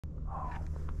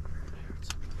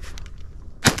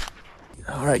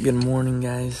All right, good morning,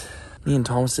 guys. Me and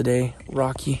Thomas today.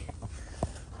 Rocky,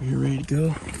 are you ready to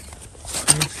go?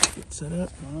 Let's get set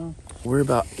up. We're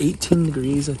about 18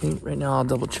 degrees, I think, right now. I'll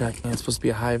double check. And it's supposed to be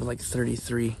a high of like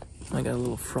 33. I got a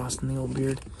little frost in the old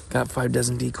beard. Got 5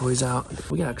 dozen decoys out.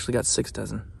 We actually got 6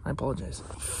 dozen. I apologize.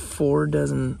 4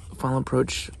 dozen final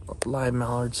approach live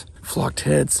mallards, flocked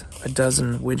heads, a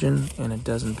dozen widgeon, and a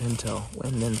dozen pintail,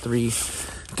 and then 3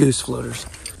 goose floaters.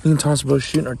 Me and Thomas are both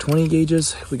shooting our 20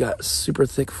 gauges. We got super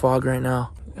thick fog right now.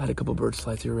 Had a couple birds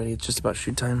fly through already. It's just about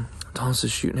shoot time. Thomas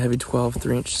is shooting heavy 12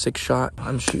 3-inch 6 shot.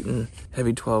 I'm shooting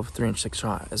heavy 12 3-inch 6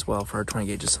 shot as well for our 20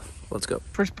 gauges. Let's go.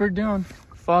 First bird down.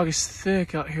 Fog is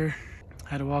thick out here.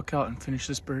 Had to walk out and finish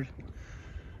this bird.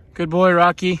 Good boy,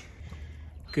 Rocky.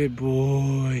 Good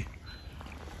boy.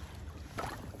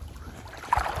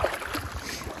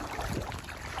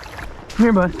 Come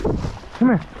here, bud. Come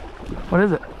here. What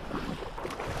is it?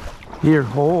 Here,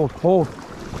 hold.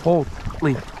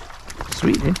 Leave.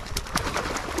 Sweet, dude.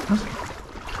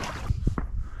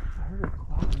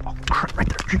 Oh, crap, right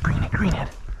there. Greenhead.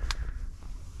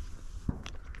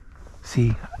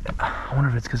 See, I wonder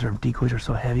if it's because our decoys are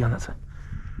so heavy on that side.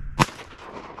 Did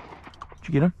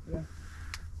you get him? Yeah.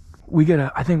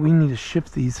 I think we need to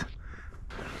shift these.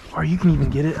 Or you can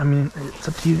even get it. I mean, it's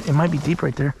up to you. It might be deep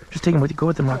right there. Just take him with you. Go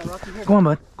with him, Rocky. Go on,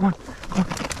 bud. Go on.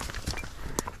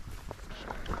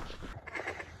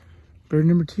 Bird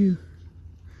number 2.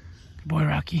 Good boy,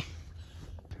 Rocky.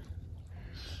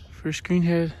 First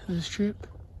greenhead of this trip.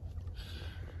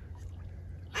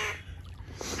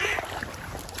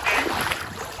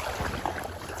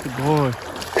 Good boy.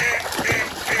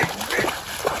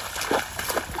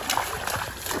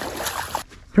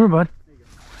 Come here, bud.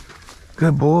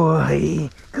 Good boy.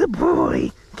 Good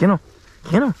boy. Get him.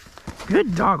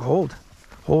 Good dog. Hold.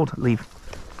 Leave.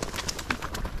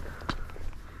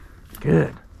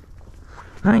 Good.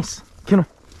 Nice. Get him.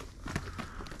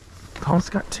 Thomas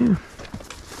got 2.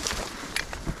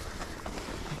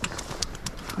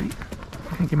 Sweet.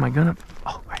 I can't get my gun up.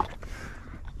 Oh, right.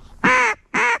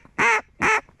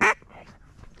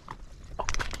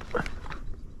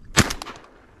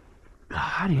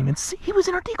 I didn't even see. He was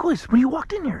in our decoys when you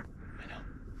walked in here. I know.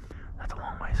 That's a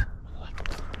long ways.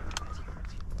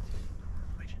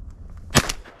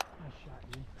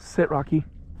 Sit, Rocky.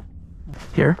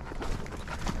 Here.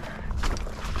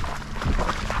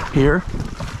 Heel.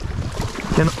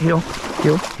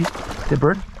 Good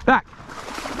bird. Back.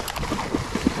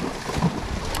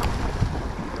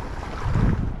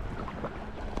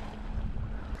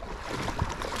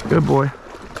 Good boy.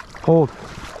 Hold.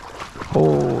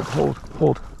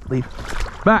 Leave.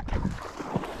 Back.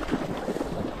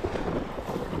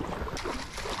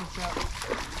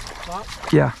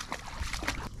 Yeah.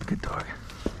 Good dog.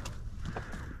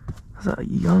 That's a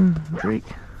young drake.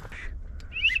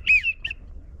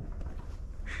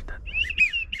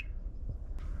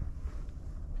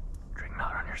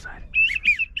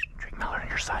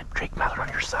 Drake mallard on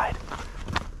your side.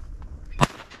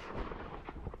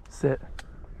 Sit.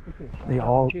 They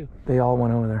all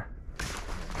went over there.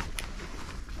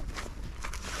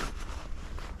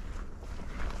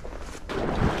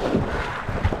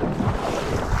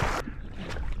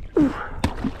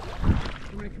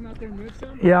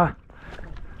 Yeah,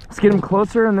 let's get them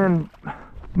closer and then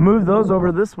move those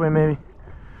over this way, maybe.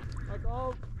 Like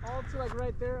all to like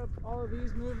right there, all of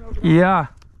these moving over. Yeah.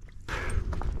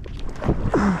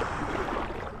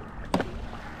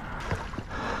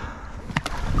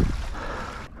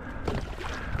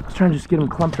 I was trying to just get them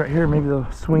clumped right here. Maybe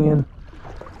they'll swing in.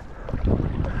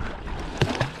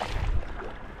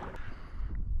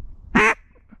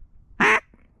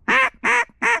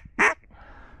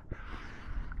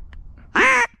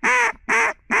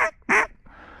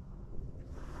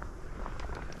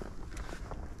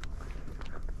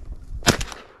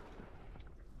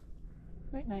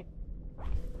 Night.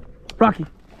 Rocky.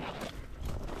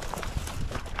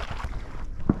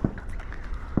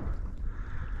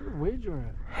 A widge or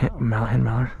a Hen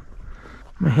mallard.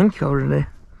 I'm a hen killer today.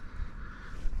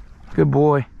 Good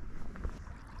boy.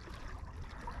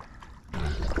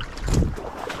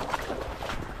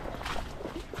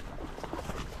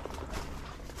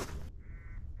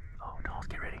 Oh, dolls,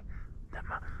 get ready. That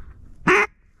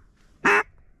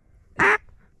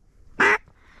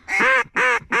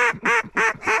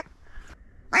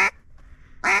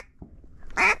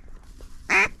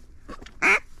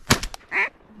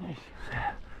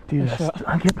Dude,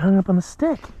 I kept hung up on the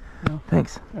stick. No.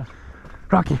 Thanks. Yeah.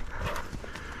 Rocky.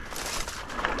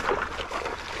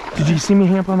 Did you see me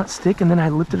hang up on that stick and then I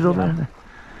lifted it over there?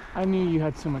 I knew you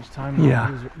had so much time. Yeah.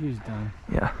 He was done.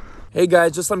 Yeah. Hey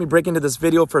guys, just let me break into this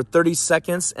video for 30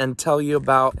 seconds and tell you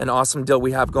about an awesome deal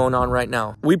we have going on right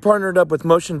now. We partnered up with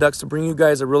Motion Ducks to bring you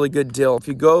guys a really good deal. If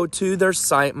you go to their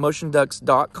site,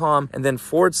 motionducks.com, and then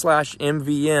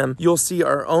 /MVM, you'll see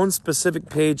our own specific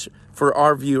page for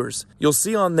our viewers. You'll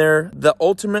see on there the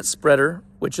ultimate spreader,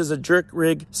 which is a jerk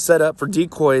rig setup for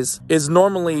decoys, is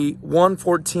normally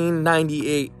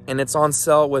 $114.98, and it's on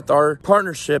sale with our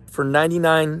partnership for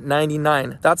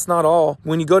 $99.99. That's not all.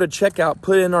 When you go to checkout,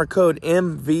 put in our code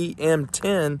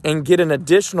MVM10 and get an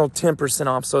additional 10%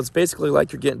 off. So it's basically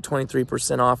like you're getting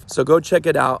 23% off. So go check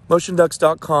it out.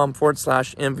 motionducks.com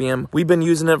 /MVM. We've been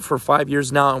using it for 5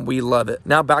 years now, and we love it.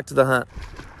 Now back to the hunt.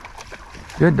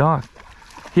 Good dog.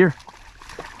 Here.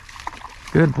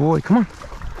 Good boy. Come on.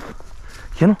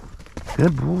 Kennel.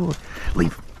 Good boy.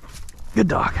 Leave. Good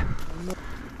dog.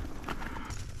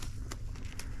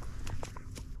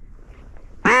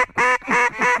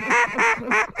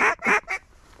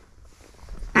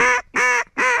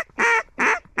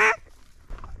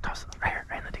 Toss it right here,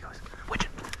 right in the decoys. Which?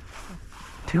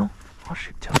 Teal? I'll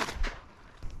shoot Teal.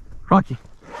 Rocky.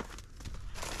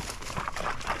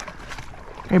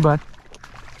 Hey, bud.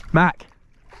 Back.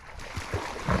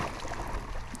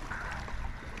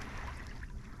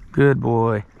 Good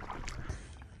boy.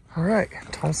 All right,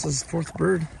 Thomas's fourth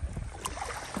bird.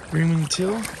 Green wing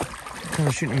teal. Kind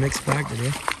of shooting a mixed bag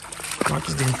today.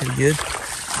 Rocky's doing pretty good.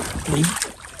 Lee,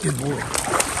 good boy.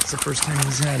 It's the first time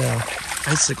he's had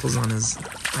icicles on his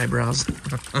eyebrows.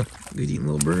 Good eating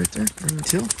little bird right there. Green wing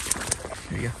teal.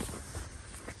 There you go.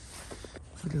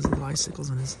 Look at his little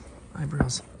icicles on his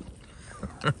eyebrows.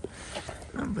 Oh,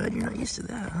 bud, you're not used to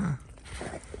that, huh?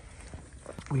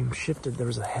 We shifted, there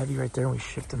was a heavy right there, and we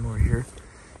shifted them over here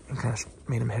and kind of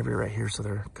made them heavier right here, so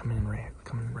they're coming right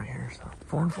here. So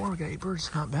 4 and 4, we got 8 birds.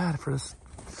 Not bad for this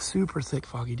super thick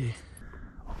foggy day.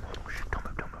 Oh shit, don't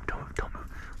move.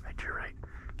 Right to your right.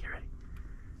 Get ready.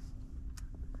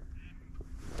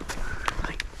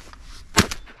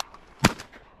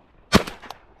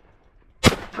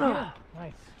 Yeah,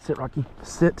 nice. Sit, Rocky.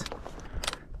 Sit.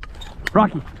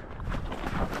 Rocky.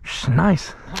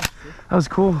 Nice. That was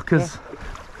cool because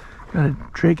got a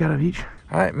drake out of each.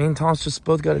 All right, me and Thomas just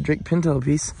both got a drake pintail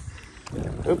piece.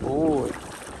 Good boy.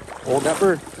 Hold that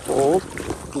bird. Hold.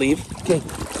 Leave. Okay,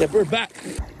 that bird back.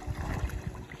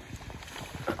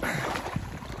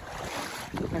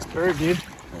 Nice bird, dude.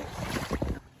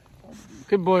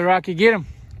 Good boy, Rocky. Get him.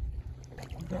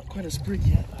 Not quite a sprig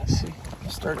yet. Let's see.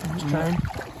 Just trying.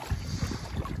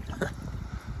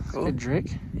 Cool. Good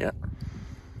drake. Yeah.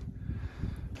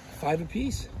 5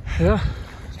 apiece. Yeah.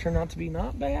 It's turned out to be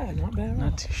not bad at all.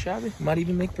 Not too shabby. Might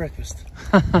even make breakfast.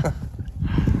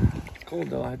 Cold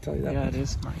though, I tell you that. Yeah, it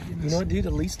is. You know what, dude?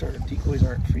 At least our decoys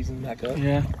aren't freezing back up.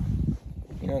 Yeah.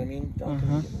 You know what I mean? Don't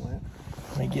get wet.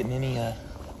 Am I getting any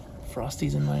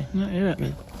frosties in my? Not yet.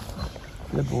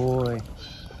 Good boy.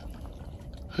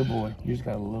 Good boy. You just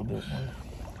got a little bit more.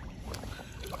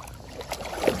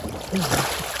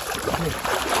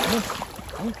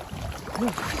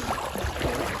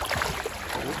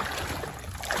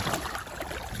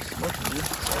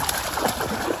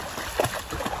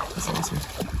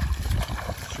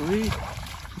 Sweet.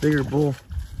 Bigger bull.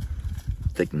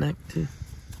 Thick neck too.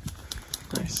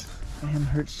 Nice. Man,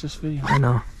 hurts just video. I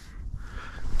know.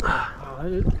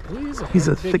 Oh, He's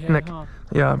a thick neck. Huh?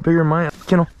 Yeah, bigger than mine.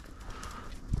 Kennel.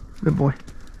 Good boy.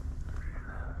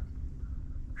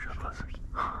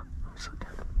 I'm so dead.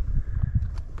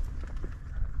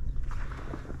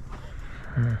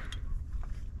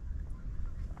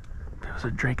 If it was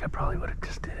a drake, I probably would have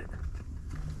just did it.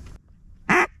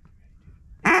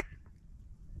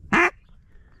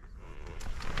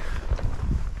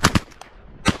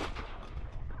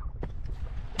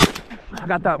 I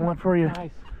got that one for you.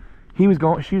 Nice. She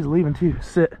was leaving too.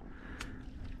 Sit.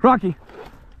 Rocky.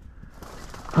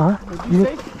 Huh? What'd you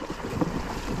say?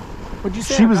 What'd you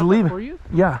say? She was leaving. For you?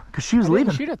 Yeah, because she was I leaving.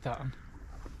 didn't shoot at that one.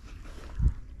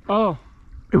 Oh.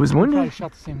 It was I windy. probably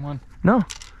shot the same one. No.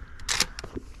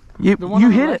 You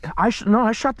hit it. I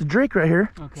shot the drake right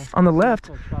here. Okay. On the left.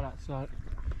 So shot at, so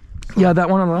yeah, that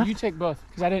one on the left. you take both,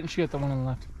 because I didn't shoot at the one on the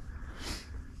left.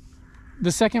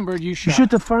 The second bird you shot. You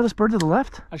shoot the farthest bird to the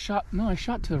left? I shot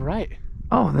to the right.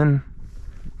 Oh, then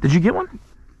did you get one?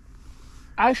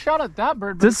 I shot at that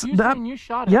bird, but you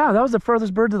shot it. Yeah, that was the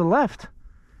furthest bird to the left.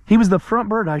 He was the front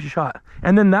bird I shot.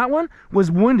 And then that one was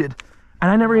wounded.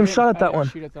 And I never even shot at that one.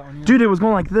 Shoot at that one. Dude, it was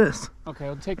going like this. Okay,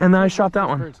 I'll take. And then I shot that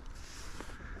one. Birds.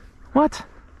 What?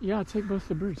 Yeah, I'll take both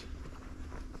the birds.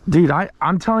 Dude,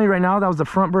 I'm telling you right now, that was the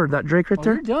front bird. That drake right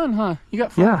there. You're done, huh? You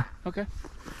got 5. Yeah. Okay,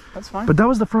 that's fine. But that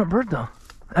was the front bird though.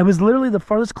 I was literally the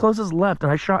farthest closest left,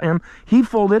 and I shot him. He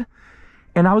folded,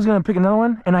 and I was gonna pick another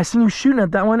one, and I seen you shooting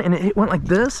at that one, and it went like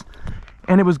this,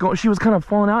 and it was going. She was kind of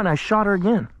falling out, and I shot her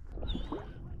again.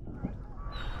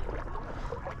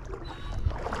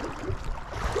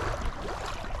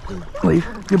 Leave.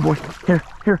 Good boy. Here.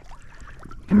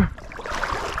 Come here.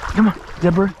 Come on,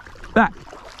 Deborah. Back.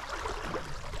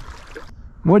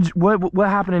 What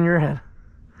happened in your head?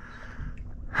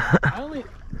 I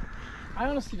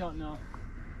honestly don't know.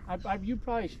 You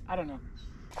probably, I don't know.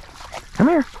 Come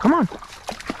here. Come on.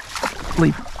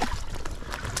 Leave.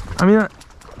 I mean,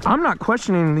 I'm not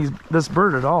questioning this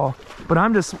bird at all, but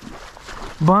I'm just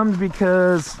bummed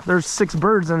because there's 6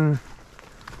 birds, and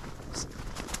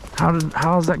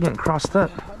how is that getting crossed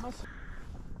up?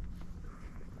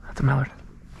 That's a mallard.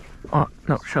 Oh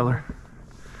no, sheller.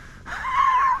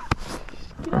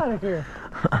 Get out of here.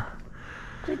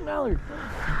 Big mallard.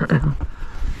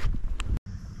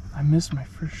 I missed my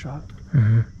first shot.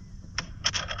 Mm-hmm.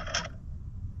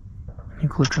 You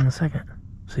clipped in the second.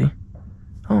 See?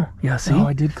 Oh, yeah, see? Oh,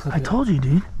 I did clip it. I told you,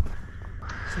 dude.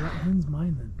 So that hen's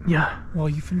mine then? Yeah. Well,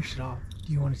 you finished it off.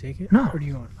 Do you want to take it? No. Or do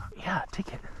you want? Yeah,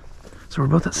 take it. So we're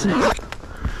both at 6. If it's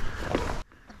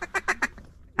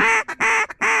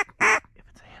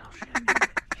a hen, I'll shoot it.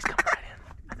 He's coming right in.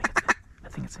 I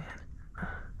think it's a hen.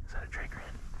 Is that a drake or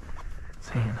hen? It's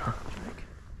a hen, huh? Drake.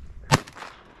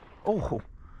 Oh,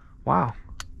 wow.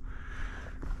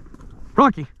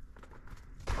 Rocky.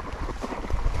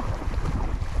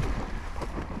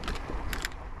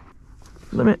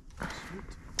 Limit.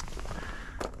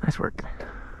 Nice work.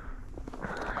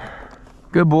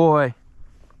 Good boy.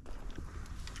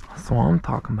 That's what I'm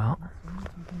talking about.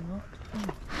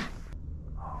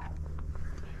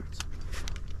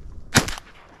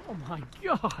 Oh my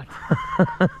God.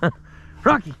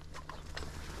 Rocky.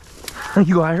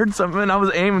 I heard something. I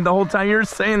was aiming the whole time you were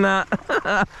saying that.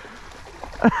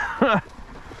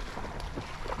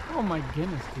 Oh my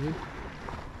goodness, dude.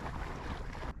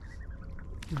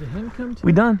 Did the hen come too?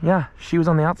 We done, yeah. She was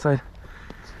on the outside.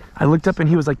 I looked up and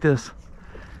he was like this.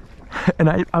 And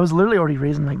I was literally already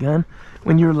raising my gun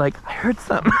when you were like, I heard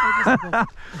something.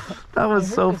 That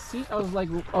was so. I was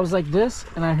like this,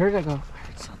 and I heard. I go, I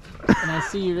heard something. And I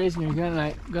see you raising your gun, and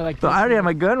I go like this. So I already had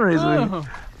my gun raised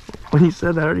when you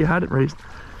said that. I already had it raised.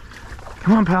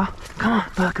 Come on, pal. Come on,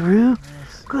 buckaroo.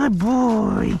 Nice. Good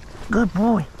boy. Good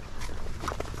boy.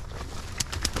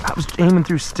 I was aiming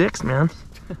through sticks, man.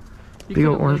 You could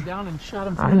have laid down and shot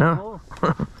him through I know.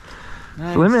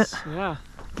 Nice. Limit. Yeah.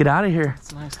 Get out of here.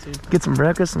 That's nice, dude. Get some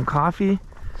breakfast, some coffee.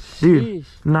 Dude,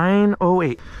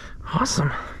 9:08. Awesome.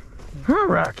 All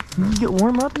right. You get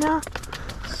warm up now?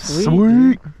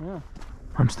 Sweet. Yeah.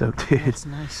 I'm stoked, dude. That's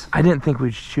nice. I didn't think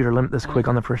we'd shoot our limit this quick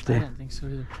on the first day. I didn't think so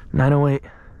either. 9:08.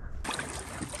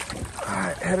 All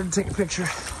right, headed to take a picture.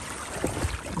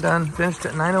 Done. Finished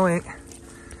at 9:08.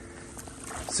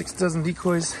 6 dozen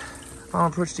decoys. Final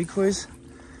approach decoys.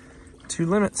 2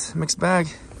 limits. Mixed bag.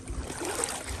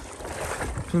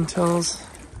 Pintails,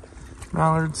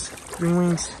 mallards, green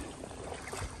wings,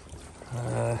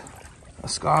 a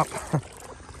scop.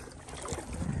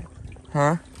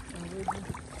 Huh?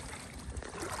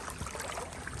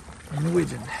 A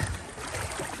Norwegian.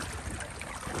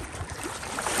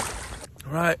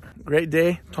 All right, great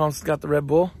day. Tom's got the Red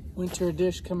Bull. Winter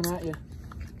dish coming at you.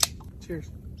 Cheers.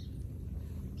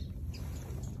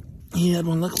 He had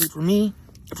one luckily for me.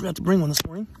 I forgot to bring one this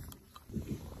morning.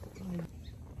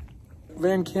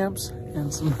 Van camps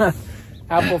and some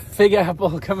fig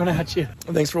apple coming at you.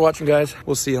 Thanks for watching, guys.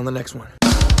 We'll see you on the next one.